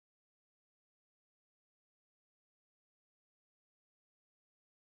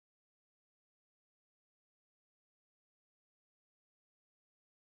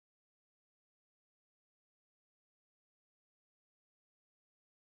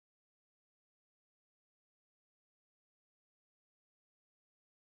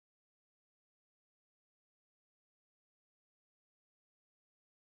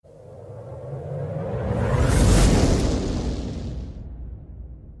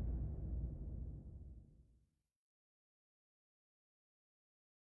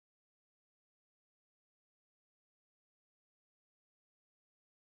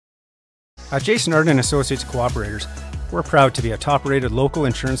At Jason Arden Associates Cooperators, we're proud to be a top-rated local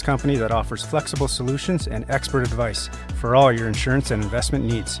insurance company that offers flexible solutions and expert advice for all your insurance and investment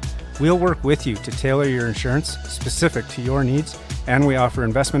needs. We'll work with you to tailor your insurance specific to your needs, and we offer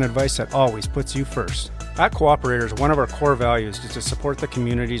investment advice that always puts you first. At Cooperators, one of our core values is to support the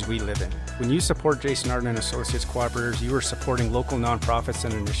communities we live in. When you support Jason Arden Associates Cooperators, you are supporting local nonprofits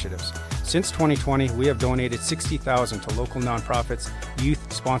and initiatives. Since 2020, we have donated $60,000 to local nonprofits, youth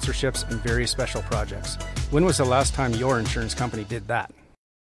sponsorships, and various special projects. When was the last time your insurance company did that?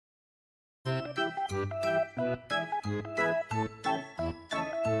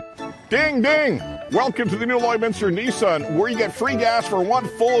 Ding, ding! Welcome to the new Lloydminster Nissan, where you get free gas for 1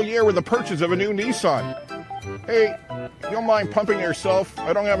 full year with the purchase of a new Nissan. Hey, you don't mind pumping yourself?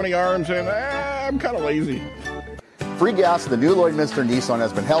 I don't have any arms and I'm kind of lazy. Free gas in the new Lloydminster Nissan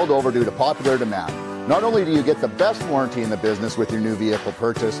has been held over due to popular demand. Not only do you get the best warranty in the business with your new vehicle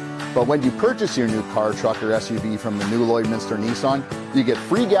purchase, but when you purchase your new car, truck, or SUV from the new Lloydminster Nissan, you get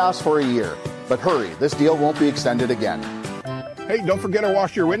free gas for a year. But hurry, this deal won't be extended again. Hey, don't forget to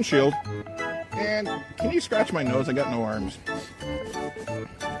wash your windshield. And can you scratch my nose? I got no arms.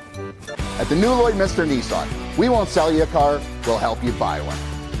 At the new Lloydminster Nissan, we won't sell you a car, we'll help you buy one.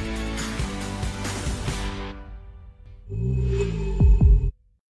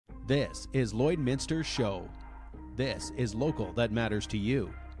 This is Lloydminster's show. This is local that matters to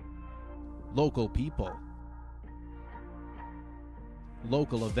you. Local people.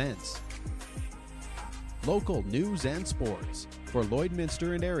 Local events. Local news and sports. For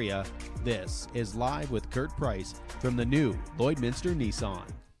Lloydminster and area, this is Live with Kurt Price from the new Lloydminster Nissan.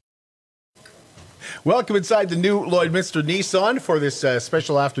 Welcome inside the new Lloydminster Nissan for this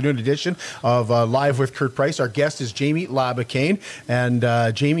special afternoon edition of Live with Kurt Price. Our guest is Jamie Laboucane, and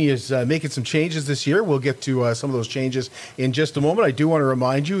Jamie is making some changes this year. We'll get to some of those changes in just a moment. I do want to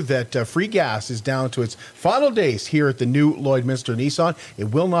remind you that free gas is down to its final days here at the new Lloydminster Nissan. It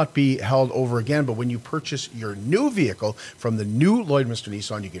will not be held over again, but when you purchase your new vehicle from the new Lloydminster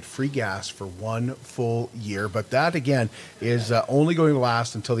Nissan, you get free gas for 1 full year. But that, again, is only going to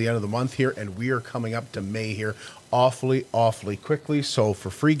last until the end of the month here, and we are coming up to May here awfully quickly. So for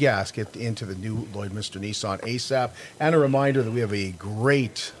free gas, get into the new Lloydminster Nissan ASAP. And a reminder that we have a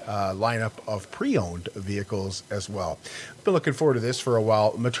great lineup of pre-owned vehicles as well. Been looking forward to this for a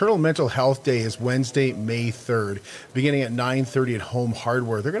while. Maternal Mental Health Day is Wednesday, May 3rd, beginning at 9:30 at Home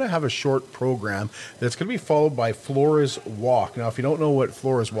Hardware. They're going to have a short program that's going to be followed by Flora's Walk. Now, if you don't know what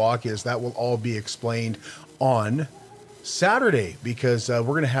Flora's Walk is, that will all be explained on Saturday, because we're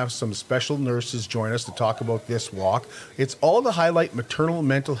going to have some special nurses join us to talk about this walk. It's all to highlight maternal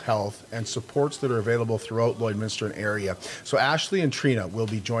mental health and supports that are available throughout Lloydminster and area. So Ashley and Trina will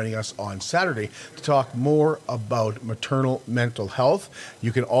be joining us on Saturday to talk more about maternal mental health.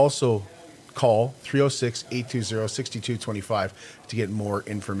 You can also call 306-820-6225 to get more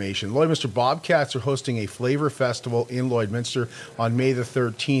information. Lloydminster Bobcats are hosting a flavor festival in Lloydminster on May the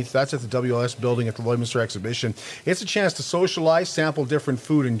 13th. That's at the WLS building at the Lloydminster Exhibition. It's a chance to socialize, sample different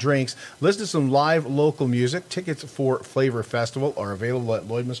food and drinks, listen to some live local music. Tickets for Flavor Festival are available at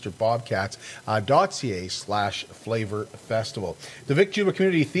lloydminsterbobcats.ca/Flavor Festival. The Vic Juba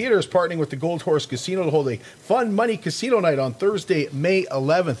Community Theatre is partnering with the Gold Horse Casino to hold a fun money casino night on Thursday, May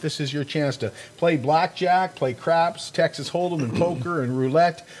 11th. This is your chance to play blackjack, play craps, Texas Hold'em, and poker and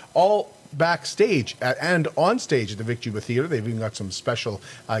roulette, all backstage and on stage at the Vic Juba Theatre. They've even got some special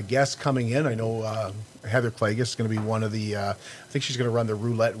guests coming in. I know Heather Clagus is going to be one of the, I think she's going to run the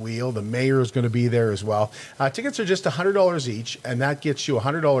roulette wheel. The mayor is going to be there as well. Tickets are just $100 each, and that gets you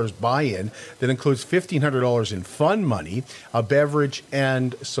 $100 buy-in. That includes $1,500 in fun money, a beverage,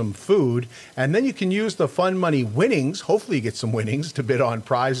 and some food. And then you can use the fun money winnings, hopefully you get some winnings, to bid on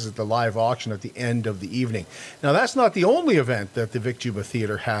prizes at the live auction at the end of the evening. Now, that's not the only event that the Vic Juba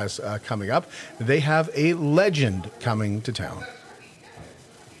Theatre has coming up. They have a legend coming to town.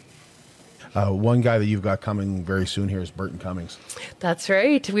 One guy that you've got coming very soon here is Burton Cummings. That's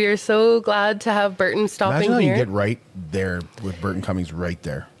right. We are so glad to have Burton stopping Imagine here. How you get right there with Burton Cummings right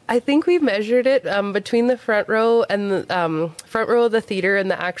there. I think we've measured it between the front row and the front row of the theater and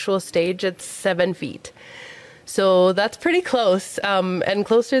the actual stage. It's 7 feet. So that's pretty close, and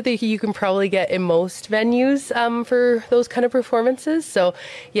closer than you can probably get in most venues for those kind of performances. So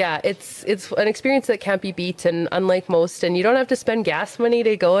yeah, it's an experience that can't be beat, and unlike most, and you don't have to spend gas money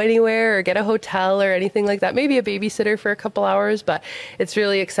to go anywhere or get a hotel or anything like that. Maybe a babysitter for a couple hours, but it's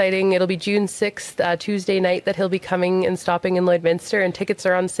really exciting. It'll be June 6th, Tuesday night, that he'll be coming and stopping in Lloydminster, and tickets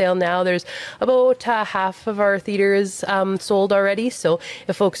are on sale now. There's about half of our theaters sold already, so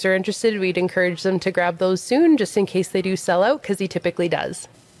if folks are interested, we'd encourage them to grab those soon, just in case they do sell out, because he typically does.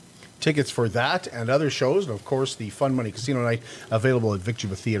 Tickets for that and other shows, and of course the Fun Money Casino Night, available at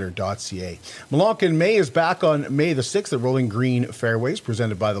vicjubatheatre.ca. Malonka in May is back on May the 6th at Rolling Green Fairways,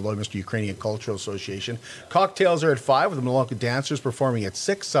 presented by the Lloydminster Ukrainian Cultural Association. Cocktails are at 5, with the Malonka dancers performing at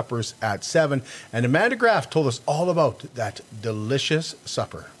 6, suppers at 7. And Amanda Graff told us all about that delicious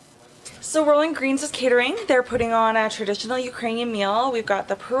supper. So Rolling Greens is catering. They're putting on a traditional Ukrainian meal. We've got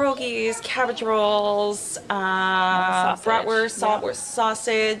the pierogies, cabbage rolls, bratwurst, saltwurst,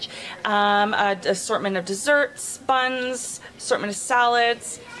 sausage, an assortment of desserts, buns, assortment of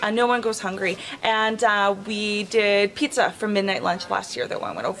salads. No one goes hungry. And we did pizza for midnight lunch last year. That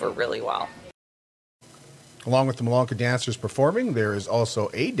one went over really well. Along with the Malonka dancers performing, there is also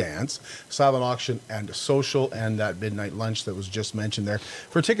a dance, silent auction, and social, and that midnight lunch that was just mentioned there.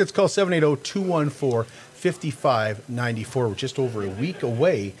 For tickets, call 780-214-5594. We're just over a week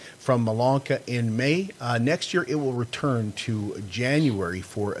away from Malonka in May. Next year, it will return to January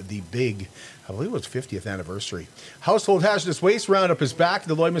for the big, I believe it was 50th anniversary. Household Hazardous Waste Roundup is back at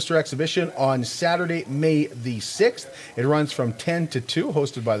the Lloydminster Exhibition on Saturday, May the 6th. It runs from 10 to 2,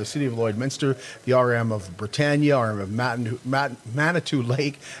 hosted by the City of Lloydminster, the RM of Britannia, RM of Manitou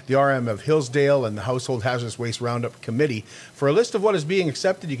Lake, the RM of Hillsdale, and the Household Hazardous Waste Roundup Committee. For a list of what is being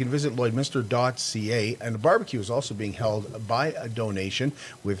accepted, you can visit lloydminster.ca, and the barbecue is also being held by a donation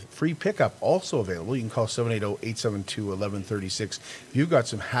with free pickup also available. You can call 780-872-1136 if you've got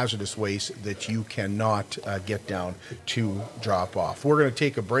some hazardous waste that you cannot get down to drop off. We're going to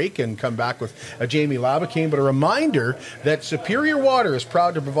take a break and come back with Jamie Laboucane, but a reminder that Superior Water is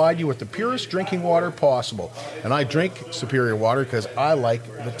proud to provide you with the purest drinking water possible. And I drink Superior Water because I like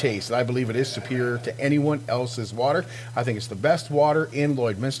the taste. I believe it is superior to anyone else's water. I think it's the best water in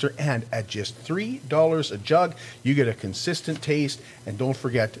Lloydminster, and at just $3 a jug, you get a consistent taste. And don't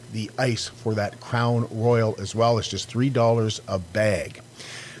forget the ice for that Crown Royal as well. It's just $3 a bag.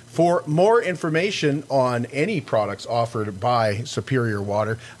 For more information on any products offered by Superior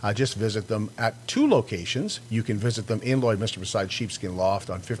Water, just visit them at 2 locations. You can visit them in Lloydminster beside Sheepskin Loft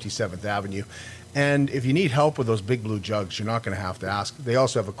on 57th Avenue. And if you need help with those big blue jugs, you're not going to have to ask. They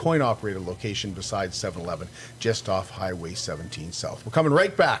also have a coin-operated location beside 7-Eleven, just off Highway 17 South. We're coming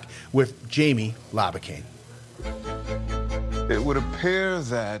right back with Jamie Laboucane. It would appear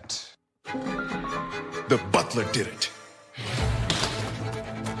that the butler did it.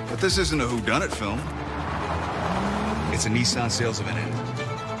 But this isn't a whodunit film. It's a Nissan sales event.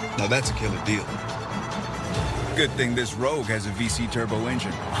 Now that's a killer deal. Good thing this Rogue has a VC turbo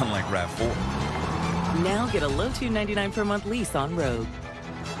engine, unlike RAV4. Now get a low $299 per month lease on Rogue.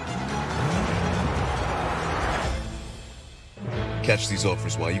 Catch these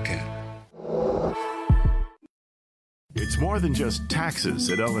offers while you can. It's more than just taxes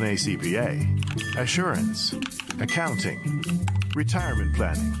at L&A CPA. Assurance, accounting, retirement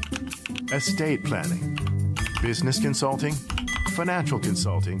planning, estate planning, business consulting, financial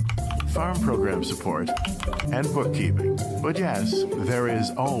consulting, farm program support, and bookkeeping. But yes, there is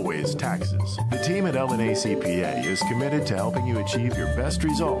always taxes. The team at L&A CPA is committed to helping you achieve your best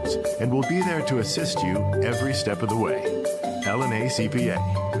results and will be there to assist you every step of the way. L&A CPA,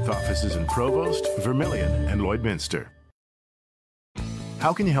 with offices in Provost, Vermilion, and Lloydminster.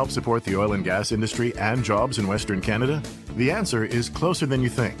 How can you help support the oil and gas industry and jobs in Western Canada? The answer is closer than you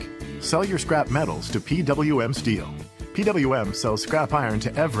think. Sell your scrap metals to PWM Steel. PWM sells scrap iron to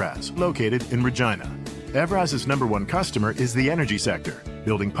Evraz, located in Regina. Evraz's #1 customer is the energy sector,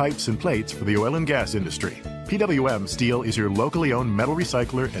 building pipes and plates for the oil and gas industry. PWM Steel is your locally owned metal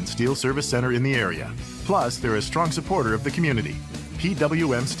recycler and steel service center in the area. Plus, they're a strong supporter of the community.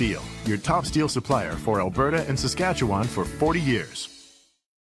 PWM Steel, your top steel supplier for Alberta and Saskatchewan for 40 years.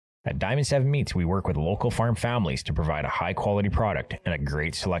 At Diamond 7 Meats, we work with local farm families to provide a high-quality product and a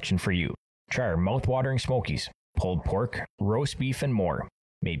great selection for you. Try our mouth-watering smokies, pulled pork, roast beef, and more,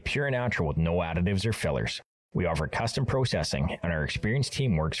 made pure and natural with no additives or fillers. We offer custom processing, and our experienced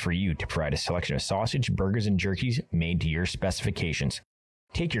team works for you to provide a selection of sausage, burgers, and jerkies made to your specifications.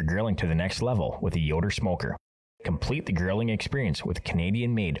 Take your grilling to the next level with a Yoder smoker. Complete the grilling experience with a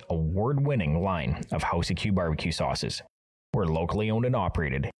Canadian-made, award-winning line of House of Q barbecue sauces. We're locally owned and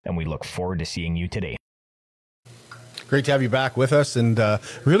operated, and we look forward to seeing you today. Great to have you back with us, and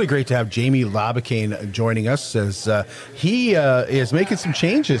really great to have Jamie Laboucane joining us as he is making some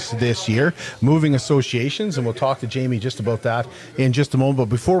changes this year, moving associations, and we'll talk to Jamie just about that in just a moment. But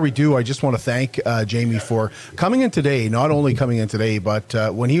before we do, I just want to thank Jamie for coming in today, not only coming in today,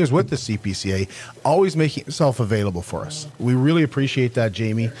 but when he was with the CPCA, always making himself available for us. We really appreciate that,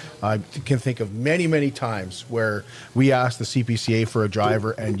 Jamie. I can think of many, many times where we asked the CPCA for a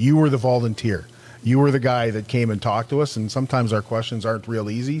driver, and you were the volunteer. you were the guy that came and talked to us, and sometimes our questions aren't real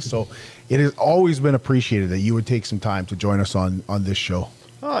easy. So it has always been appreciated that you would take some time to join us on this show.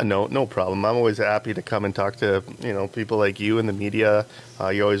 Oh, no problem. I'm always happy to come and talk to, people like you in the media.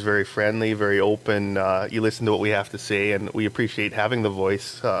 You're always very friendly, very open. You listen to what we have to say, and we appreciate having the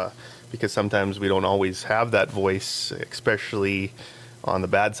voice because sometimes we don't always have that voice, especially on the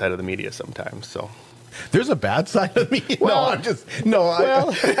bad side of the media sometimes. So there's a bad side of me. Well,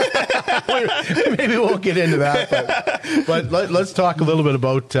 maybe we won't get into that. But let's talk a little bit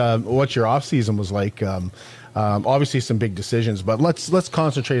about what your off season was like. Obviously, some big decisions, but let's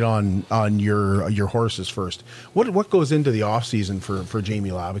concentrate on your horses first. What goes into the off season for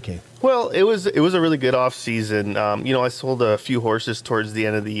Jamie Laboucane? Well, it was a really good off season. I sold a few horses towards the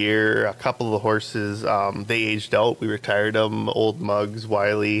end of the year. A couple of the horses they aged out. We retired them. Old Mugs,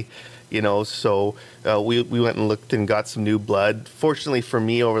 Wiley. So we went and looked and got some new blood. Fortunately for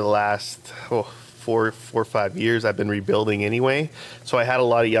me, over the last 4 or 5 years, I've been rebuilding anyway. So I had a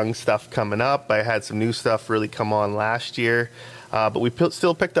lot of young stuff coming up. I had some new stuff really come on last year. But we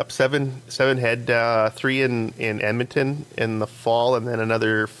still picked up seven head, 3 in Edmonton in the fall, and then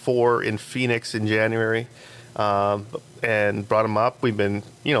another 4 in Phoenix in January. And brought them up. We've been,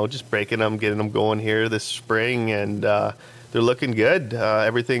 just breaking them, getting them going here this spring, and they're looking good.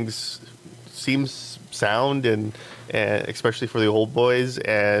 Everything seems sound, and especially for the old boys,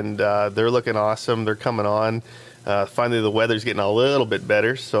 and they're looking awesome. They're coming on. Finally, the weather's getting a little bit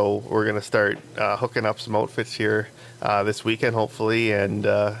better, so we're going to start hooking up some outfits here this weekend, hopefully. And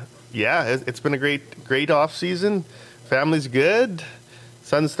it's been a great off season. Family's good.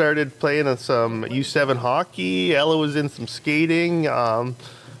 Son started playing on some U7 hockey. Ella was in some skating.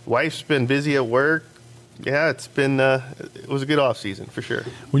 Wife's been busy at work. Yeah, it was a good off season for sure.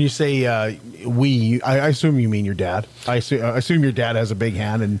 When you say I assume you mean your dad. I assume your dad has a big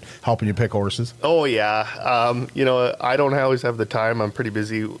hand in helping you pick horses. Oh yeah, I don't always have the time. I'm pretty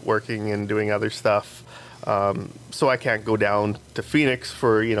busy working and doing other stuff, so I can't go down to Phoenix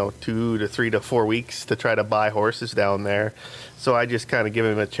for 2 to 3 to 4 weeks to try to buy horses down there. So I just kind of give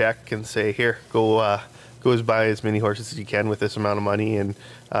him a check and say, here, go buy as many horses as you can with this amount of money, and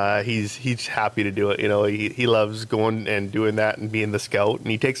he's happy to do it. He loves going and doing that and being the scout, and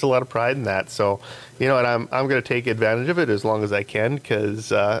he takes a lot of pride in that. So, and I'm going to take advantage of it as long as I can,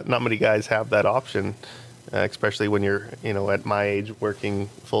 because not many guys have that option, especially when you're at my age working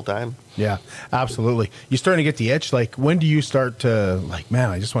full time. Yeah, absolutely. You're starting to get the itch. Like, when do you start to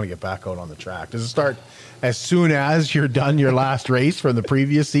man, I just want to get back out on the track? Does it start as soon as you're done your last race from the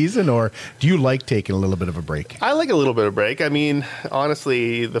previous season, or do you like taking a little bit of a break? I like a little bit of break. I mean,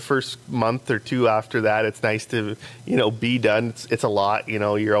 honestly, the first month or two after that, it's nice to, be done. It's a lot,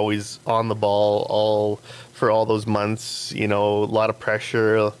 you're always on the ball for all those months, a lot of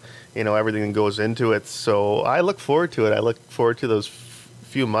pressure, everything that goes into it. So I look forward to it. I look forward to those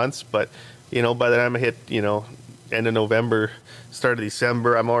few months, but, by the time I hit, end of November, start of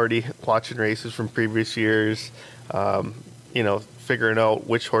December, I'm already watching races from previous years, figuring out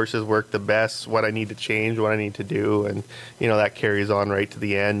which horses work the best, what I need to change, what I need to do, and that carries on right to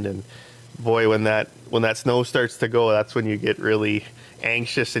the end. And boy, when that snow starts to go, that's when you get really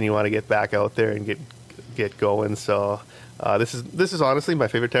anxious and you want to get back out there and get going. So this is honestly my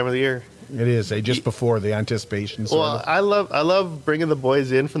favorite time of the year. It is just before the anticipation. Well, I love bringing the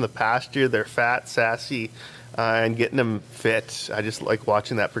boys in from the pasture. They're fat, sassy, and getting them fit. I just like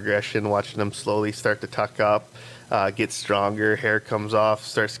watching that progression, watching them slowly start to tuck up, get stronger, hair comes off,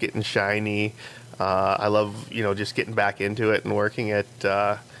 starts getting shiny. I love, just getting back into it and working it.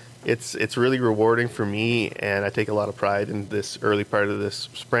 It's really rewarding for me, and I take a lot of pride in this early part of this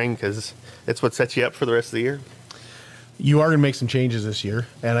spring because it's what sets you up for the rest of the year. You are going to make some changes this year,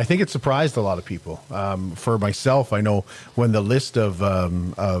 and I think it surprised a lot of people. For myself, I know when the list of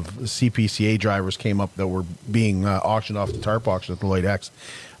CPCA drivers came up that were being auctioned off the TARP auction at the Lloyd X,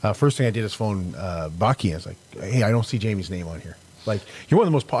 first thing I did is phone Bucky. I was like, hey, I don't see Jamie's name on here. Like, you're one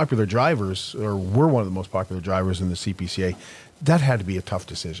of the most popular drivers, or we're one of the most popular drivers in the CPCA. That had to be a tough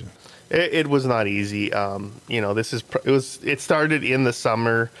decision. It was not easy. It started in the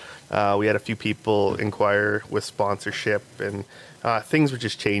summer. We had a few people inquire with sponsorship, and things were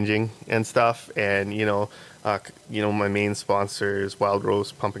just changing and stuff. And my main sponsors, Wild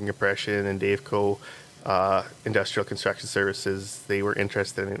Rose Pumping Compression and Daveco Industrial Construction Services, they were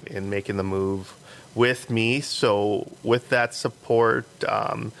interested in making the move with me. So with that support,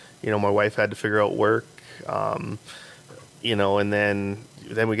 my wife had to figure out work, and then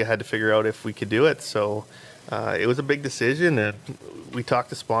we had to figure out if we could do it. So it was a big decision, and we talked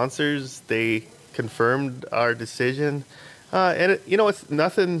to sponsors. They confirmed our decision. And it's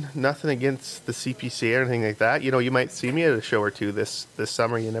nothing against the CPCA or anything like that. You might see me at a show or two this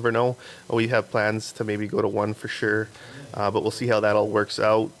summer. You never know. We have plans to maybe go to one for sure, but we'll see how that all works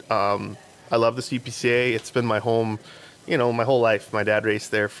out. I love the CPCA. It's been my home, my whole life. My dad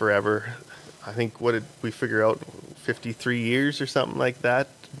raced there forever. I think, what did we figure out, 53 years or something like that.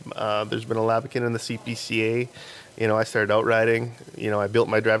 There's been a Laboucane in the CPCA. I started out riding. I built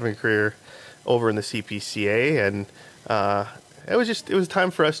my driving career over in the CPCA, and it was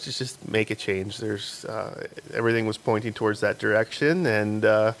time for us to just make a change. Everything was pointing towards that direction, and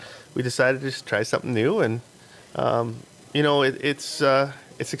we decided to just try something new. And it's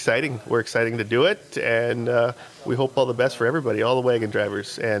exciting. We're excited to do it, and we hope all the best for everybody, all the wagon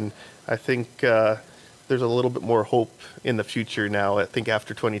drivers. And I think there's a little bit more hope in the future now. I think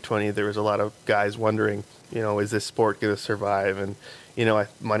after 2020, there was a lot of guys wondering, is this sport going to survive? And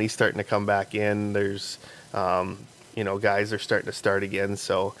money's starting to come back in. There's guys are starting to start again.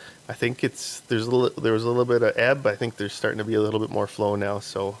 So I think there was a little bit of ebb. I think there's starting to be a little bit more flow now.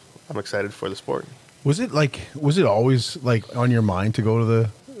 So I'm excited for the sport. Was it always like on your mind to go to the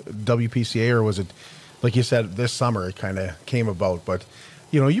WPCA, or was it, like you said, this summer it kind of came about? But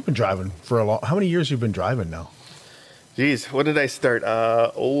you've been driving for how many years you've been driving now? Geez, when did I start?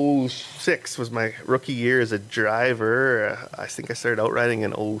 06 was my rookie year as a driver. I think I started outriding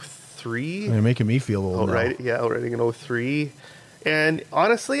in 03. You're making me feel old now. Outriding in 03. And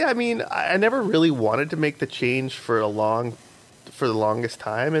honestly, I never really wanted to make the change for the longest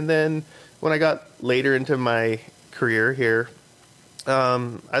time. And then when I got later into my career here,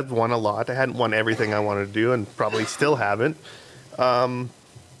 I've won a lot. I hadn't won everything I wanted to do, and probably still haven't.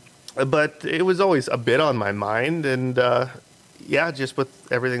 But it was always a bit on my mind, and just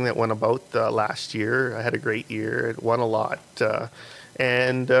with everything that went about last year, I had a great year. I won a lot,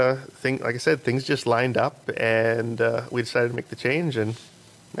 and like I said, things just lined up, and we decided to make the change. And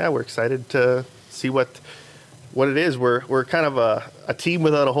we're excited to see what it is. We're kind of a team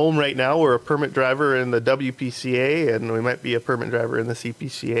without a home right now. We're a permit driver in the WPCA, and we might be a permit driver in the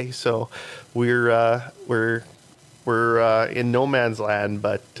CPCA. So we're in no man's land,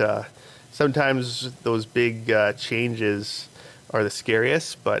 but sometimes those big changes are the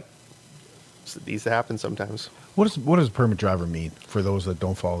scariest, but these happen sometimes. What does permit driver mean for those that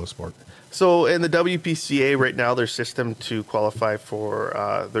don't follow the sport? So in the WPCA right now, their system to qualify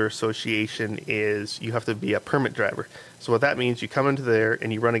for their association is you have to be a permit driver. So what that means, you come into there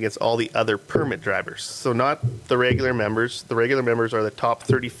and you run against all the other permit drivers. So not the regular members. The regular members are the top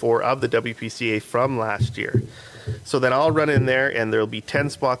 34 of the WPCA from last year. So then I'll run in there, and there'll be 10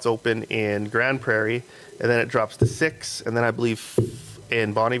 spots open in Grand Prairie, and then it drops to 6, and then I believe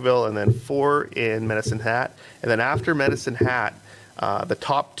in Bonnyville, and then 4 in Medicine Hat. And then after Medicine Hat, the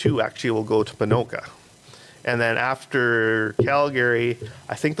top 2 actually will go to Ponoka. And then after Calgary,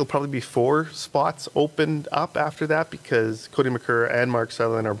 I think there'll probably be 4 spots opened up after that, because Cody McCurr and Mark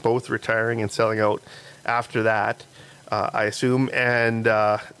Sutherland are both retiring and selling out after that, I assume. And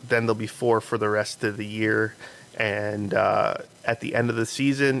then there'll be 4 for the rest of the year. And at the end of the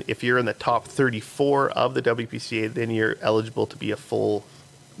season, if you're in the top 34 of the WPCA, then you're eligible to be a full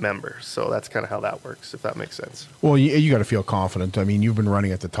member. So that's kind of how that works, if that makes sense. Well, you got to feel confident. You've been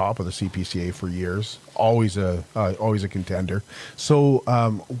running at the top of the CPCA for years, always a contender. So,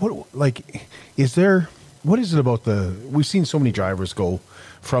 what is it about we've seen so many drivers go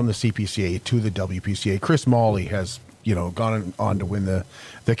from the CPCA to the WPCA. Chris Mawley has, gone on to win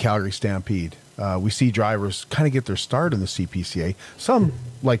the Calgary Stampede. We see drivers kind of get their start in the CPCA. Some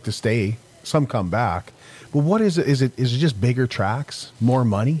like to stay, some come back. But what is it? Is it just bigger tracks, more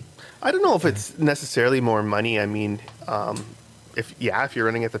money? I don't know if it's necessarily more money. If you're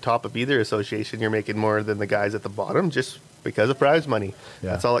running at the top of either association, you're making more than the guys at the bottom just because of prize money.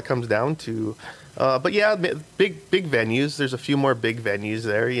 Yeah. That's all it comes down to. But big venues. There's a few more big venues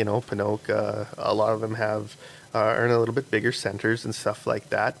there. Ponoka. A lot of them have are in a little bit bigger centers and stuff like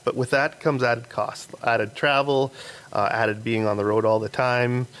that. But with that comes added cost, added travel, added being on the road all the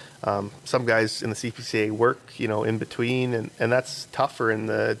time. Some guys in the CPCA work, in between, and that's tougher in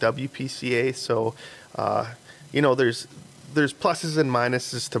the WPCA. So, there's pluses and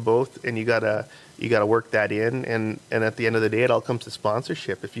minuses to both, and you gotta work that in. And at the end of the day, it all comes to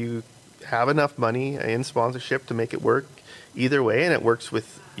sponsorship. If you have enough money in sponsorship to make it work either way, and it works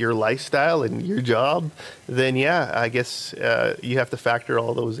with your lifestyle and your job, then I guess you have to factor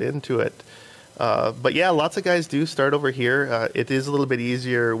all those into it. But lots of guys do start over here. It is a little bit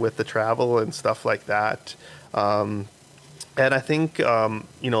easier with the travel and stuff like that. And I think,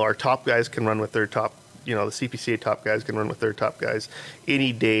 our top guys can run with their top, the CPCA top guys can run with their top guys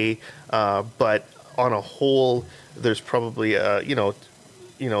any day. But on a whole, there's probably at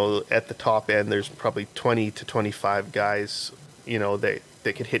the top end, there's probably 20 to 25 guys,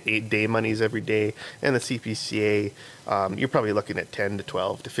 they could hit 8-day monies every day. And the CPCA, you're probably looking at 10 to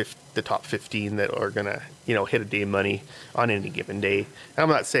 12 to the top 15 that are going to, hit a day money on any given day. And I'm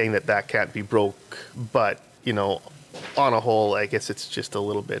not saying that can't be broke, but, on a whole, I guess it's just a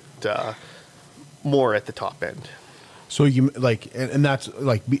little bit more at the top end. So you and that's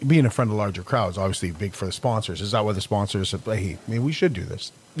like being in front of larger crowds, obviously big for the sponsors. Is that why the sponsors said, hey, maybe we should do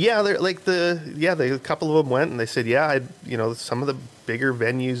this? Yeah, they're a couple of them went and they said, some of the bigger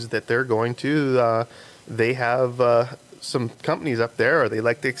venues that they're going to, they have some companies up there, or they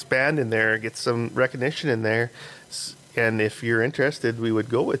like to expand in there, get some recognition in there. And if you're interested, we would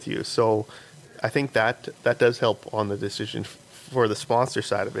go with you. So I think that does help on the decision for the sponsor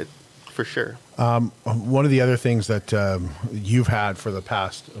side of it, for sure. One of the other things that you've had for the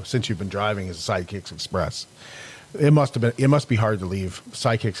past, since you've been driving, is Sidekicks Express. It must be hard to leave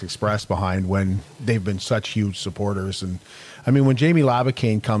Sidekicks Express behind when they've been such huge supporters. And I mean, when Jamie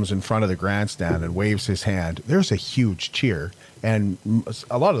Laboucane comes in front of the grandstand and waves his hand, there's a huge cheer. And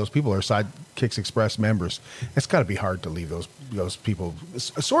a lot of those people are Sidekicks Express members. It's got to be hard to leave those people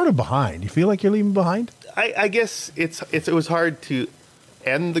sort of behind. You feel like you're leaving behind? I guess it was hard to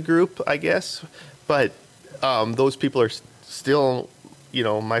end the group, I guess, but those people are still,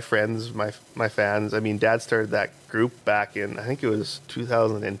 my friends, my fans. I mean, Dad started that group back in, I think it was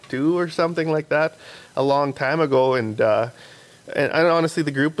 2002 or something like that, a long time ago, and honestly,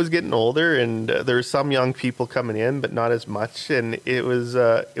 the group was getting older, and there were some young people coming in, but not as much, and it was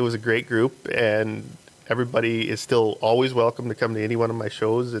a great group, and everybody is still always welcome to come to any one of my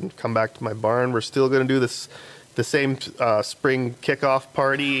shows and come back to my barn. We're still going to do the same spring kickoff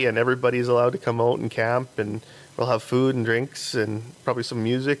party, and everybody's allowed to come out and camp, and we'll have food and drinks and probably some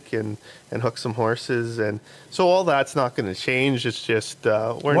music and hook some horses. And so all that's not going to change. It's just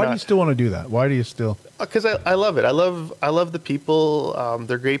Why do you still want to do that? Why do you still? Because I love it. I love the people.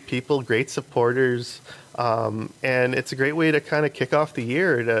 They're great people, great supporters. And it's a great way to kind of kick off the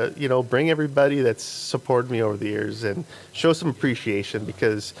year to, bring everybody that's supported me over the years and show some appreciation,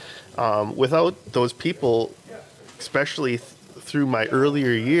 because without those people, especially through my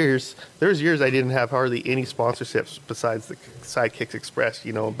earlier years, there's years I didn't have hardly any sponsorships besides the Sidekicks Express,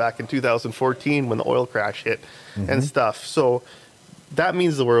 back in 2014 when the oil crash hit and stuff. So that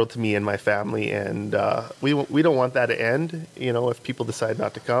means the world to me and my family, and we don't want that to end. If people decide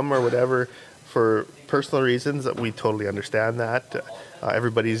not to come or whatever for personal reasons, we totally understand that.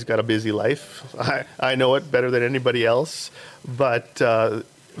 Everybody's got a busy life. I know it better than anybody else, but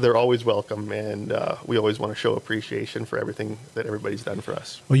they're always welcome, and we always want to show appreciation for everything that everybody's done for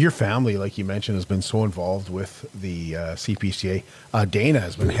us. Well, your family, like you mentioned, has been so involved with the CPCA. Dana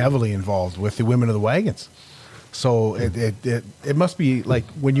has been heavily involved with the Women of the Wagons. So it must be like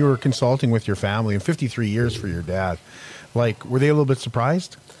when you were consulting with your family, and 53 years for your dad, like, were they a little bit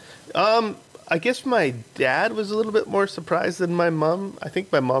surprised? I guess my dad was a little bit more surprised than my mom. I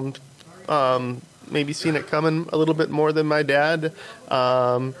think my mom maybe seen it coming a little bit more than my dad.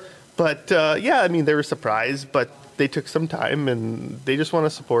 But I mean, they were surprised, but they took some time, and they just want to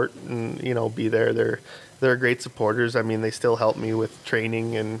support and, be there. They're great supporters. I mean, they still help me with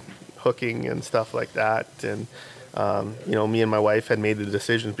training and hooking and stuff like that. And, me and my wife had made the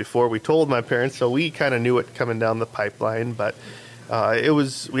decisions before we told my parents, so we kind of knew it coming down the pipeline, but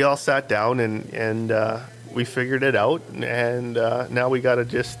we all sat down and we figured it out, and now we got to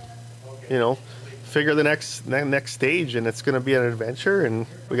just, figure the next stage, and it's going to be an adventure, and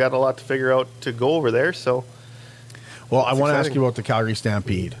we got a lot to figure out to go over there. So, well, I want to ask you about the Calgary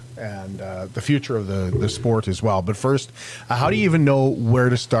Stampede and the future of the sport as well. But first, how do you even know where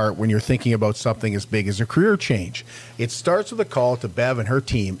to start when you're thinking about something as big as a career change? It starts with a call to Bev and her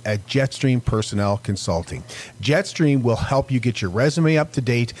team at Jetstream Personnel Consulting. Jetstream will help you get your resume up to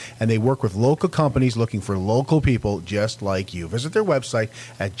date, and they work with local companies looking for local people just like you. Visit their website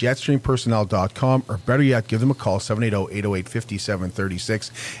at jetstreampersonnel.com, or better yet, give them a call,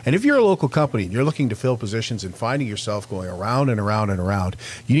 780-808-5736. And if you're a local company and you're looking to fill positions and finding yourself going around and around and around,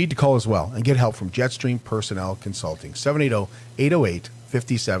 you need to call as well and get help from Jetstream Personnel Consulting,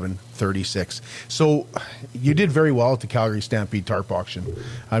 780-808-5736. So you did very well at the Calgary Stampede Tarp Auction.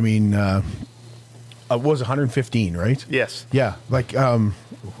 I mean, it was 115, right? Yes. Yeah. Like, you're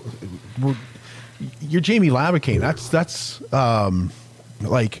Jamie Laboucane. That's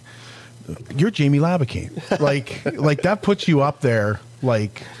like, you're Jamie Laboucane. Like that puts you up there,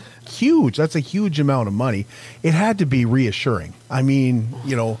 like, huge. That's a huge amount of money. It had to be reassuring. I mean,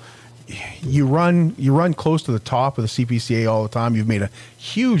 you run close to the top of the CPCA all the time. You've made a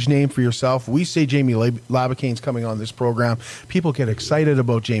huge name for yourself. We say Jamie Laboucane's coming on this program. People get excited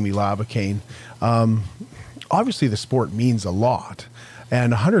about Jamie Laboucane. Obviously, the sport means a lot.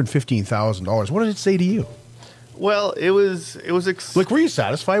 And $115,000. What did it say to you? Well, it was like, were you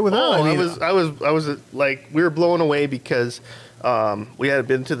satisfied with that? I was like, we were blown away because we had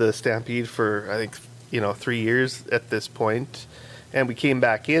been to the Stampede for, I think, 3 years at this point, and we came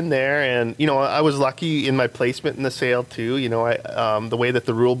back in there, and I was lucky in my placement in the sale too. The way that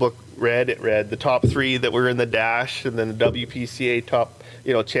the rule book read, it read the top 3 that were in the dash, and then the WPCA top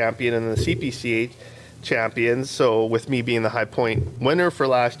champion, and then the CPCA champions. So with me being the high point winner for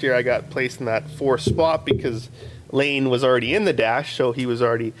last year, I got placed in that 4th spot because Lane was already in the dash, so he was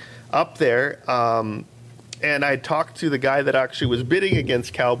already up there. And I talked to the guy that actually was bidding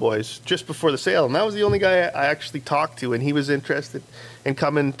against Cowboys just before the sale, and that was the only guy I actually talked to, and he was interested in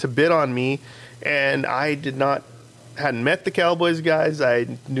coming to bid on me. And I hadn't met the Cowboys guys. I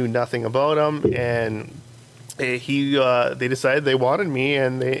knew nothing about them, and they decided they wanted me,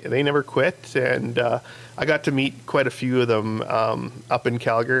 and they never quit. And I got to meet quite a few of them up in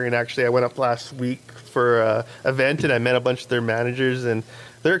Calgary, and actually I went up last week for an event, and I met a bunch of their managers, and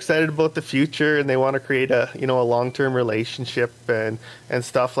they're excited about the future, and they want to create a long-term relationship and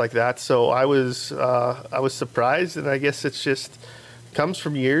stuff like that. So I was surprised, and I guess it's just comes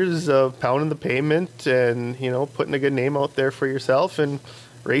from years of pounding the pavement and putting a good name out there for yourself and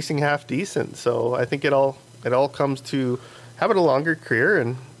racing half decent. So I think it all comes to having a longer career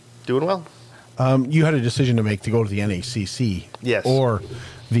and doing well. You had a decision to make to go to the NACC, yes, or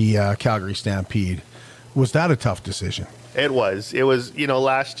the Calgary Stampede. Was that a tough decision? It was,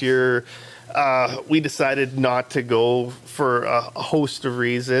 last year we decided not to go for a host of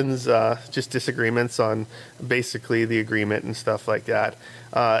reasons, just disagreements on basically the agreement and stuff like that.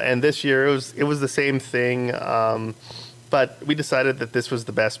 And this year it was the same thing, but we decided that this was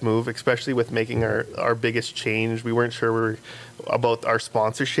the best move, especially with making our biggest change. We weren't sure about our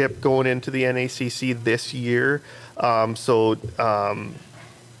sponsorship going into the NACC this year.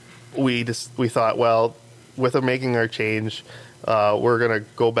 We thought, well, with making our change, we're going to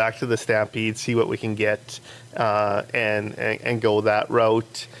go back to the Stampede, see what we can get, and go that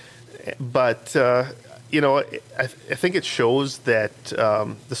route. But I think it shows that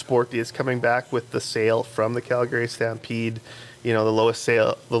the sport is coming back with the sale from the Calgary Stampede. The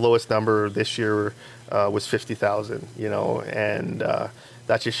lowest number this year was 50,000. And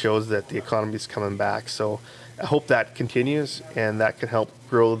that just shows that the economy is coming back. So I hope that continues, and that can help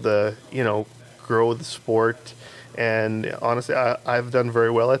grow the sport. And honestly, I've done very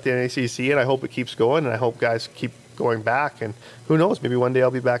well at the NACC, and I hope it keeps going, and I hope guys keep going back. And who knows, maybe one day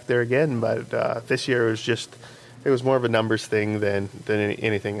I'll be back there again. But this year it was more of a numbers thing than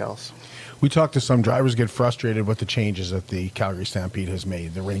anything else. We talked to some drivers get frustrated with the changes that the Calgary Stampede has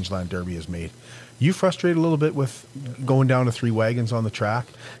made, the Rangeland Derby has made. You frustrated a little bit with going down to 3 wagons on the track?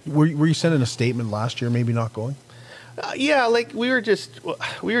 Were you sending a statement last year, maybe not going? Yeah, like we were just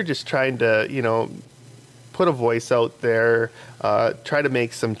trying to put a voice out there, try to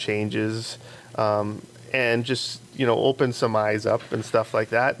make some changes, and just open some eyes up and stuff like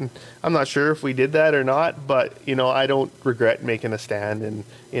that. And I'm not sure if we did that or not, but I don't regret making a stand and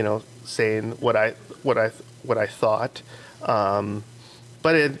saying what I thought.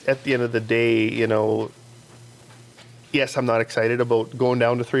 But at the end of the day, yes, I'm not excited about going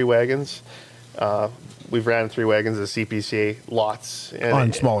down to 3 wagons. We've ran 3 wagons at CPCA lots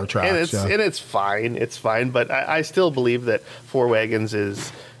on smaller tracks, and it's fine. It's fine, but I still believe that 4 wagons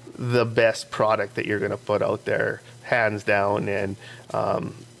is the best product that you're going to put out there, hands down. And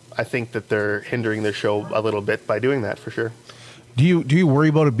I think that they're hindering their show a little bit by doing that, for sure. Do you worry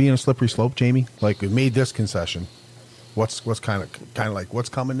about it being a slippery slope, Jamie? Like, we made this concession. What's kind of like what's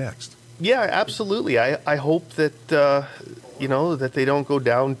coming next? Yeah, absolutely. I hope that that they don't go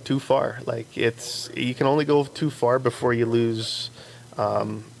down too far. Like, you can only go too far before you lose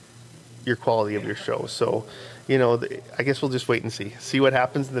your quality of your show. So, I guess we'll just wait and see what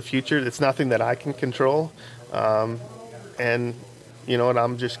happens in the future. It's nothing that I can control, and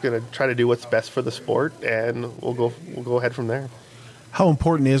I'm just going to try to do what's best for the sport, and we'll go ahead from there. How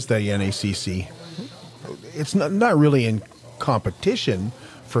important is the NACC? It's not really in competition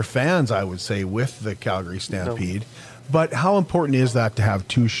for fans, I would say, with the Calgary Stampede. No. But how important is that to have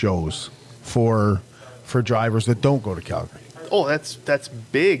 2 shows for drivers that don't go to Calgary? Oh, that's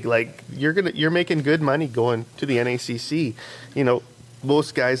big. Like, you're making good money going to the NACC.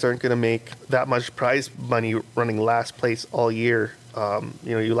 Most guys aren't going to make that much prize money running last place all year.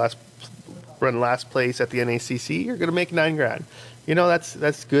 You run last place at the NACC, you're going to make $9,000.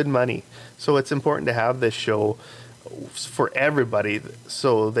 that's good money. So it's important to have this show for everybody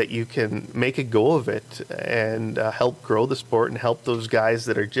so that you can make a go of it and help grow the sport and help those guys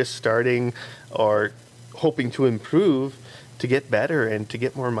that are just starting or hoping to improve to get better and to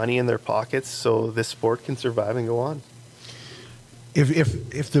get more money in their pockets so this sport can survive and go on.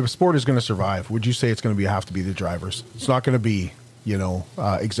 If the sport is going to survive, would you say it's going to have to be the drivers? It's not going to be,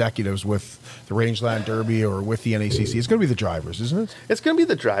 executives with the Rangeland Derby or with the NACC. It's going to be the drivers, isn't it? It's going to be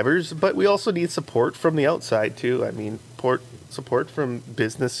the drivers, but we also need support from the outside too. I mean, support from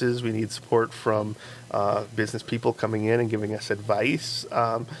businesses. We need support from business people coming in and giving us advice.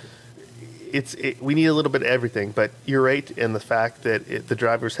 We need a little bit of everything, but you're right in the fact that the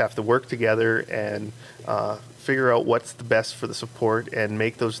drivers have to work together and figure out what's the best for the support and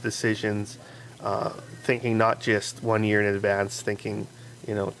make those decisions, thinking not just 1 year in advance, thinking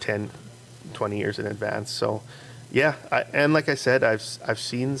 10, 20 years in advance. So yeah, and like I said, I've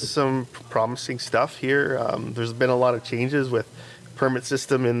seen some promising stuff here. There's been a lot of changes with permit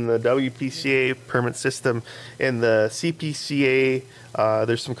system in the WPCA, permit system in the CPCA.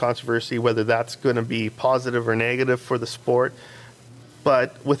 There's some controversy whether that's going to be positive or negative for the sport.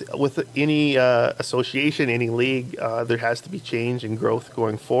 But with any association, any league, there has to be change and growth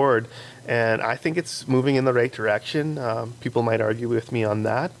going forward. And I think it's moving in the right direction. People might argue with me on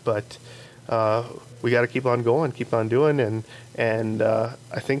that, but we got to keep on going, keep on doing. And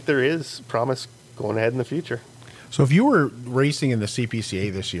I think there is promise going ahead in the future. So if you were racing in the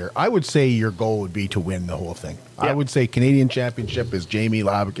CPCA this year, I would say your goal would be to win the whole thing. Yeah. I would say Canadian Championship is Jamie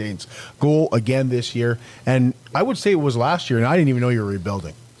Laboucane's goal again this year. And I would say it was last year, and I didn't even know you were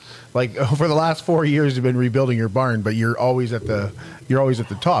rebuilding. Like for the last 4 years, you've been rebuilding your barn, but you're always at the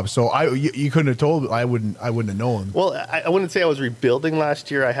top. So you couldn't have told. I wouldn't have known. Well, I wouldn't say I was rebuilding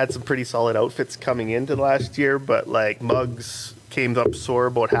last year. I had some pretty solid outfits coming into last year, but like mugs came up sore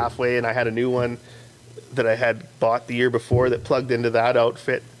about halfway, and I had a new one that I had bought the year before that plugged into that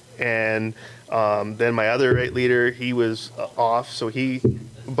outfit. And then my other right leader, he was off, so he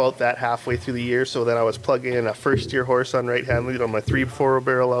about that halfway through the year. So then I was plugging in a first-year horse on right-hand lead on my 3/4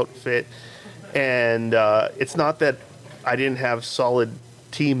 barrel outfit. And it's not that I didn't have solid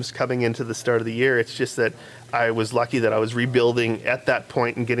teams coming into the start of the year. It's just that I was lucky that I was rebuilding at that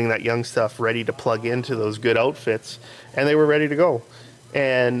point and getting that young stuff ready to plug into those good outfits, and they were ready to go.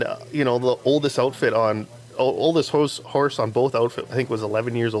 And the oldest horse on both outfits, I think, was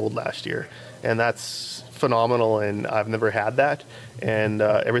 11 years old last year, and that's phenomenal. And I've never had that, and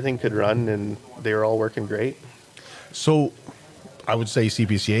everything could run, and they were all working great. So, I would say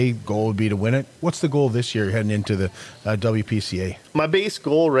CPCA goal would be to win it. What's the goal this year heading into the WPCA? My base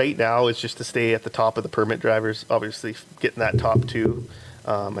goal right now is just to stay at the top of the permit drivers. Obviously, getting that top 2.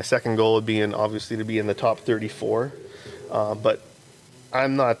 My second goal would be obviously to be in the top 34, but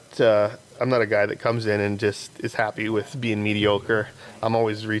I'm not a guy that comes in and just is happy with being mediocre. I'm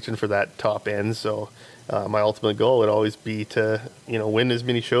always reaching for that top end. So my ultimate goal would always be to win as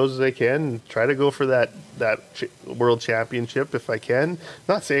many shows as I can and try to go for that world championship if I can.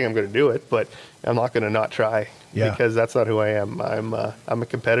 Not saying I'm going to do it, but I'm not going to not try because that's not who I am. I'm a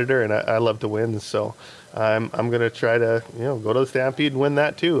competitor and I love to win. So I'm going to try to go to the Stampede and win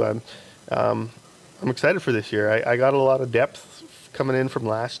that too. I'm excited for this year. I got a lot of depth coming in from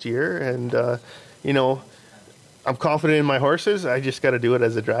last year, and I'm confident in my horses. I just got to do it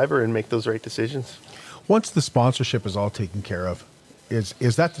as a driver and make those right decisions. Once the sponsorship is all taken care of,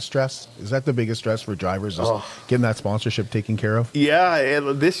 is that the stress? Is that the biggest stress for drivers, is getting that sponsorship taken care of? Yeah,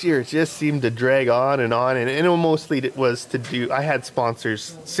 this year it just seemed to drag on, and it mostly was to do. I had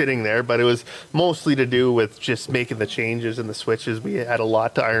sponsors sitting there, but it was mostly to do with just making the changes and the switches. We had a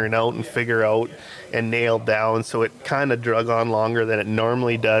lot to iron out and figure out and nail down, so it kind of drug on longer than it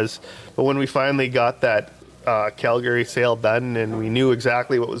normally does. But when we finally got that Calgary sale done and we knew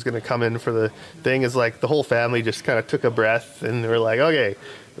exactly what was going to come in for the thing, is like the whole family just kind of took a breath and they were like, okay,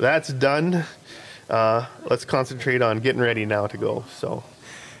 that's done. Let's concentrate on getting ready now to go. So,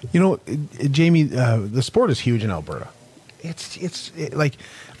 Jamie, the sport is huge in Alberta. It's like,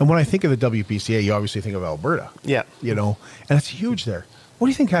 and when I think of the WPCA, you obviously think of Alberta. Yeah. And it's huge there. What do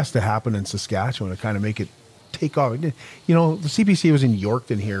you think has to happen in Saskatchewan to kind of make it take off? The CPCA was in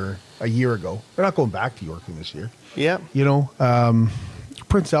Yorkton here a year ago. They're not going back to Yorkton this year. Yeah.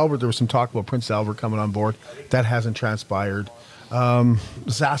 Prince Albert, there was some talk about Prince Albert coming on board. That hasn't transpired.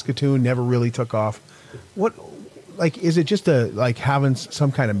 Saskatoon never really took off. Is it just having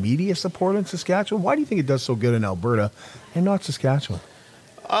some kind of media support in Saskatchewan? Why do you think it does so good in Alberta and not Saskatchewan?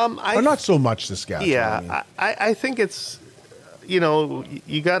 Or not so much Saskatchewan. Yeah, I think it's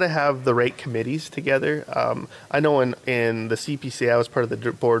you got to have the right committees together. I know in the CPCA, I was part of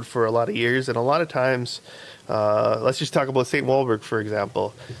the board for a lot of years, and a lot of times, let's just talk about St. Walburg, for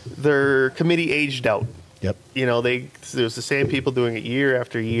example. Their committee aged out. Yep. There's the same people doing it year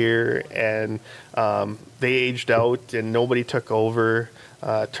after year, and they aged out, and nobody took over.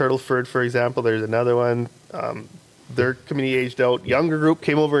 Turtleford, for example, there's another one. Their committee aged out. Younger group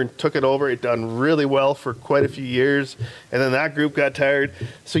came over and took it over. It done really well for quite a few years, and then that group got tired.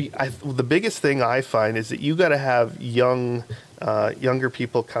 So the biggest thing I find is that you got to have younger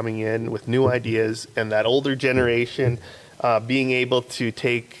people coming in with new ideas, and that older generation being able to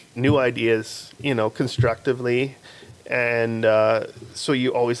take new ideas, constructively. And so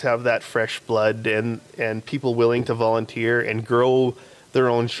you always have that fresh blood and people willing to volunteer and grow their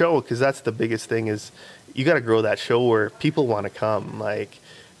own show, because that's the biggest thing is you got to grow that show where people want to come,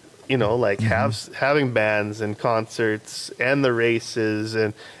 having bands and concerts and the races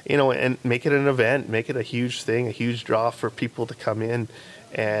and make it an event, make it a huge thing, a huge draw for people to come in.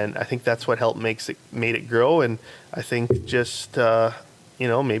 And I think that's what helped made it grow. And I think just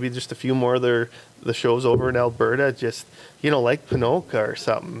maybe just a few more of the shows over in Alberta, just like Ponoka or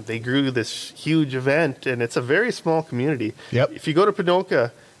something. They grew this huge event, and it's a very small community. Yep. If you go to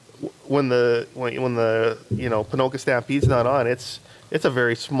Ponoka, when the Ponoka Stampede's not on, it's a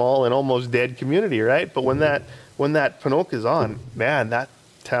very small and almost dead community, right? But when that Ponoka's on, man, that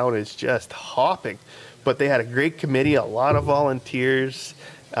town is just hopping. But they had a great committee, a lot of volunteers,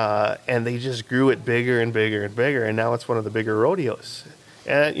 and they just grew it bigger and bigger and bigger, and now it's one of the bigger rodeos.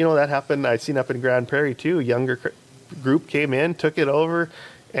 And that happened. I've seen up in Grand Prairie too. A younger group came in, took it over,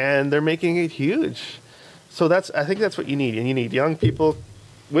 and they're making it huge. So I think that's what you need, and you need young people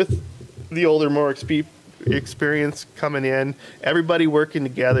with the older, more experience coming in, everybody working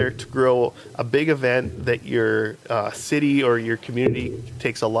together to grow a big event that your city or your community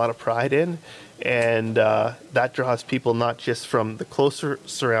takes a lot of pride in. And that draws people not just from the closer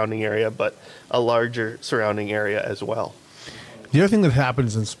surrounding area, but a larger surrounding area as well. The other thing that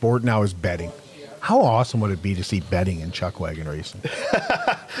happens in sport now is betting. How awesome would it be to see betting in chuck wagon racing?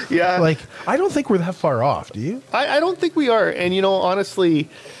 Yeah. I don't think we're that far off, do you? I don't think we are. And, honestly,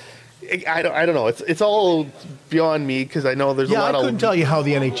 I don't know. It's all beyond me, because I know there's a lot of... I couldn't tell you how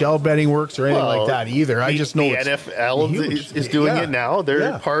the NHL betting works or anything like that either. I just know the NFL is doing it now.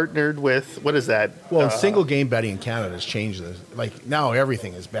 They're partnered with... What is that? Well, single game betting in Canada has changed this. Now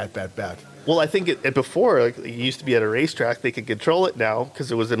everything is bet. Well, I think before, it used to be at a racetrack, they could control it now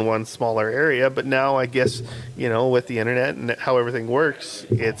because it was in one smaller area. But now, I guess, with the internet and how everything works,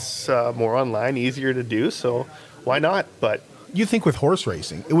 it's more online, easier to do. So why not? But you think with horse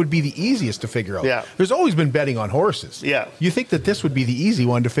racing, it would be the easiest to figure out. Yeah. There's always been betting on horses. Yeah. You think that this would be the easy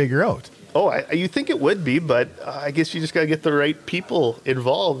one to figure out? Oh, you think it would be, but I guess you just got to get the right people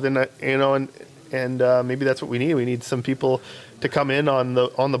involved, and maybe that's what we need. We need some people to come in on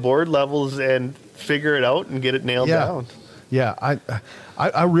the board levels and figure it out and get it nailed down. Yeah,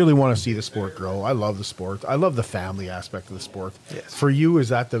 I really want to see the sport grow. I love the sport. I love the family aspect of the sport. Yes. For you, is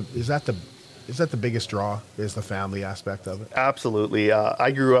that the biggest draw? Is the family aspect of it? Absolutely.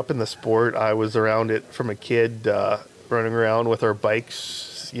 I grew up in the sport. I was around it from a kid, running around with our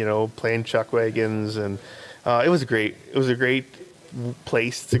bikes, playing chuck wagons, and it was great. It was a great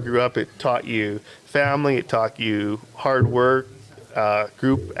place to grow up. It taught you family. It taught you hard work,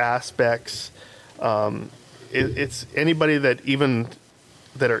 group aspects. It's anybody that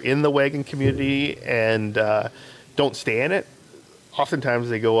are in the wagon community and don't stay in it. Oftentimes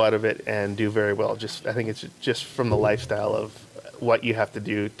they go out of it and do very well. I think it's just from the lifestyle of what you have to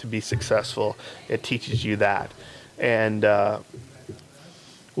do to be successful. It teaches you that. And but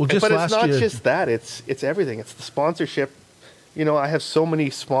it's not just that. It's everything. It's the sponsorship. I have so many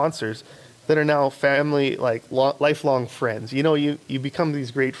sponsors that are now family, lifelong friends. You become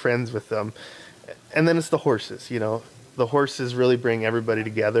these great friends with them. And then it's the horses. The horses really bring everybody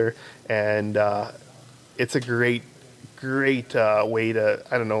together, and it's a great way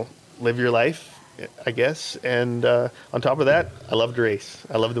to, live your life, I guess. And on top of that, I love to race.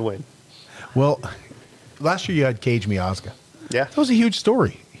 I love to win. Well, last year you had Cage Miazga. Yeah. That was a huge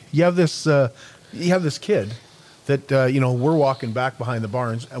story. You have this kid that, we're walking back behind the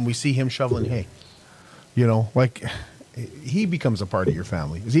barns and we see him shoveling hay. He becomes a part of your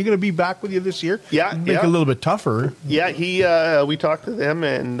family. Is he going to be back with you this year? Yeah. Make it a little bit tougher. Yeah, we talked to them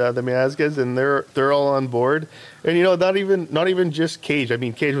and the Miazgas, and they're all on board. And, not even just Cage. I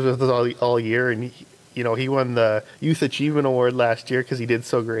mean, Cage was with us all year, and he won the Youth Achievement Award last year because he did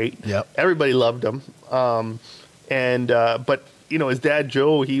so great. Yep. Everybody loved him. But his dad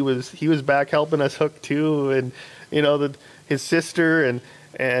Joe, he was back helping us hook too, and his sister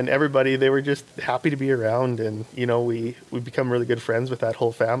and everybody, they were just happy to be around, and we become really good friends with that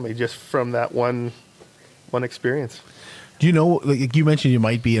whole family just from that one experience. Do you know, like you mentioned, you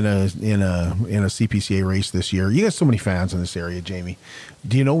might be in a CPCA race this year. You got so many fans in this area, Jamie.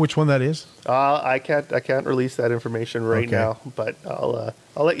 Do you know which one that is? I can't release that information right now, but I'll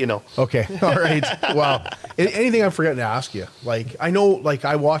let you know. Okay, all right. Well, anything I'm forgetting to ask you? Like I know, like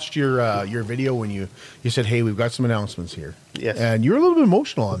I watched your video when you said, "Hey, we've got some announcements here." Yes. And you were a little bit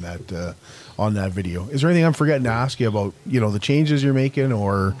emotional on that video. Is there anything I'm forgetting to ask you about? The changes you're making,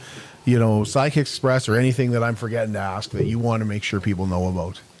 or Sidekick Express, or anything that I'm forgetting to ask that you want to make sure people know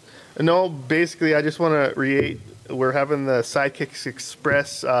about? No, basically, I just want to reiterate, we're having the Sidekicks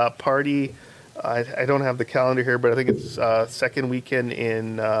Express party. I don't have the calendar here, but I think it's second weekend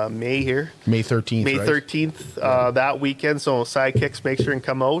in May here. May 13th, May 13th, that weekend. So Sidekicks, make sure and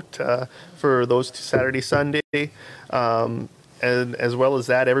come out for those two, Saturday, Sunday. And as well as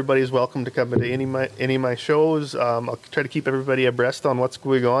that, everybody's welcome to come into any of my shows. I'll try to keep everybody abreast on what's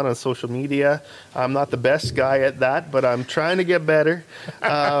going on social media. I'm not the best guy at that, but I'm trying to get better.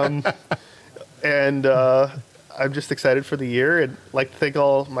 And I'm just excited for the year, and like to thank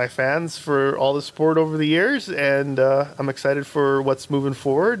all my fans for all the support over the years. And I'm excited for what's moving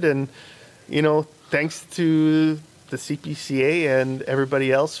forward. And, thanks to the CPCA and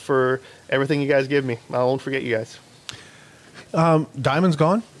everybody else for everything you guys give me. I won't forget you guys. Diamonds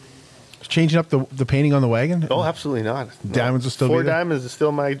gone? Changing up the painting on the wagon? Oh, absolutely not. Diamonds will still be 4 there? Diamonds is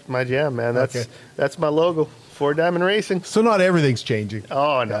still my jam, man. That's my logo. 4 Diamond Racing. So not everything's changing.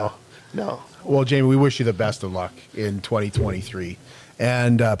 Oh, no. Well, Jamie, we wish you the best of luck in 2023.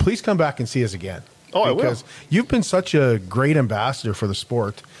 And please come back and see us again. Oh, I will. Because you've been such a great ambassador for the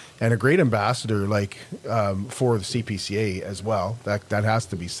sport, and a great ambassador for the CPCA as well. That has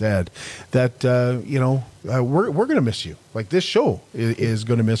to be said. That we're going to miss you. Like, this show is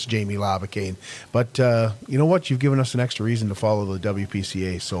going to miss Jamie Laboucane. But you know what? You've given us an extra reason to follow the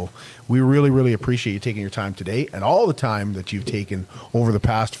WPCA. So we really, really appreciate you taking your time today, and all the time that you've taken over the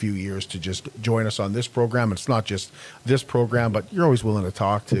past few years to just join us on this program. It's not just this program, but you're always willing to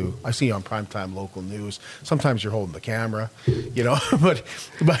talk to. I see you on Primetime Local News. Sometimes you're holding the camera, but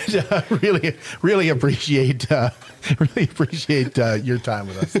really, really appreciate your time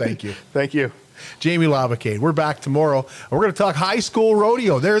with us. Thank you. Thank you. Jamie Laboucane. We're back tomorrow. We're going to talk high school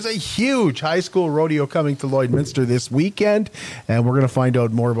rodeo. There's a huge high school rodeo coming to Lloydminster this weekend, and we're going to find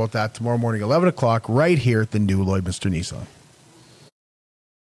out more about that tomorrow morning, 11 o'clock, right here at the new Lloydminster Nissan.